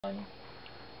So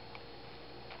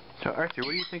Arthur,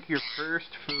 what do you think of your first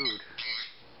food?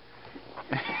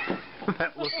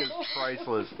 That look is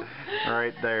priceless,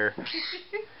 right there.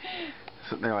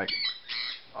 Sitting there like,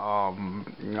 nom,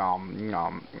 nom,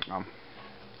 nom.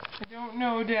 I don't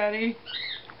know, Daddy.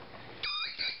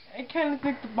 I kind of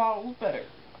think the bottle's better.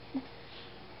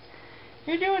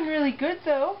 You're doing really good,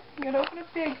 though. You gotta open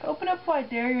up big. Open up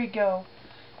wide. There you go.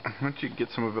 Why don't you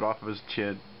get some of it off of his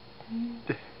chin?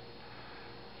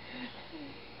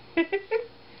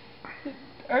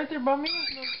 Arthur, Mommy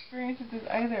has no experience with this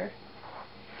either.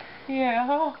 Yeah.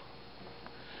 Hold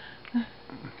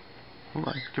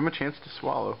on. Give him a chance to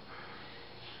swallow.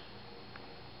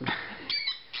 You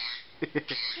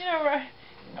know, right?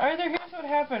 Arthur, here's what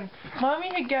happened. Mommy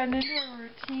had gotten into a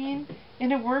routine,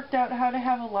 and it worked out how to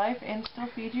have a life and still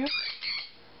feed you.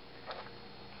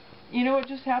 You know what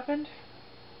just happened?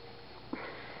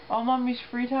 All Mommy's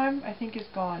free time, I think, is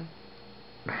gone.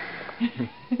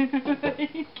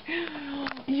 Like,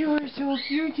 you are so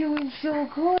cute, doing so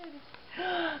good.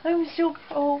 I'm so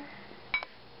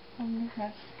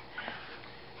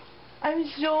I'm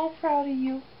so proud of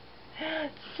you.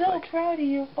 So proud of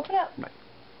you. Open up. Open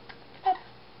up.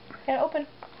 Yeah, open.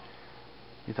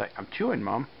 He's like, I'm chewing,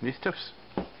 Mom. These stuff's,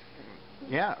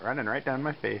 yeah, running right down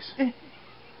my face.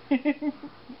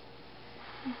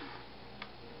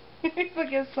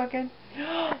 Look at sucking.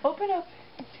 Open up.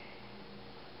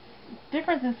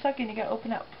 Difference in sucking, you gotta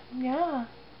open up. Yeah.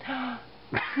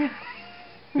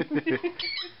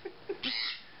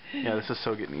 Yeah, this is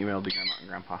so getting emailed to Grandma and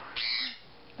Grandpa.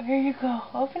 Here you go.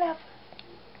 Open up.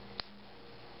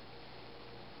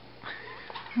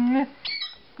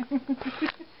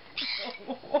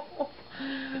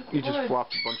 He just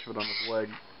flopped a bunch of it on his leg.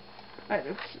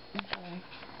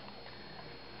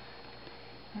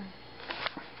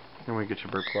 Can we get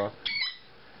your bird cloth?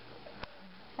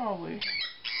 Probably.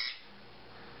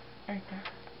 Right there.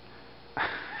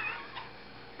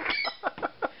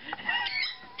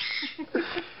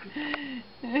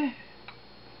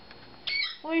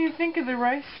 What do you think of the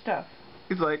rice stuff?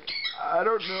 He's like, I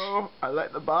don't know. I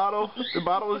like the bottle. The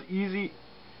bottle was easy.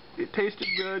 It tasted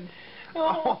good.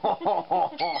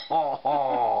 Oh,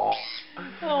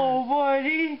 oh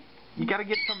buddy. You gotta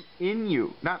get some in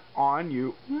you, not on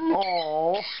you.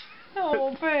 Oh.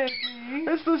 Oh, baby.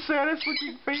 That's the saddest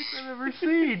looking face I've ever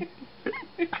seen.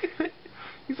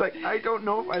 He's like, I don't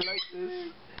know if I like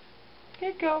this.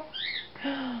 Here you go.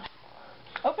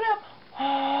 Open up.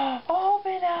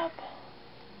 Open up.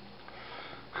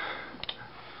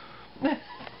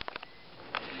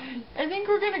 I think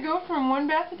we're going to go from 1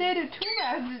 bath a day to 2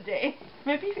 baths a day.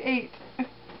 Maybe 8.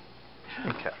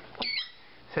 Okay.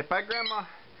 Say bye, Grandma.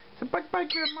 Say bye-bye,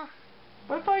 Grandma.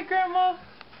 Bye-bye, Grandma.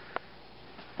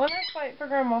 One last bite for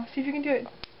Grandma. See if you can do it.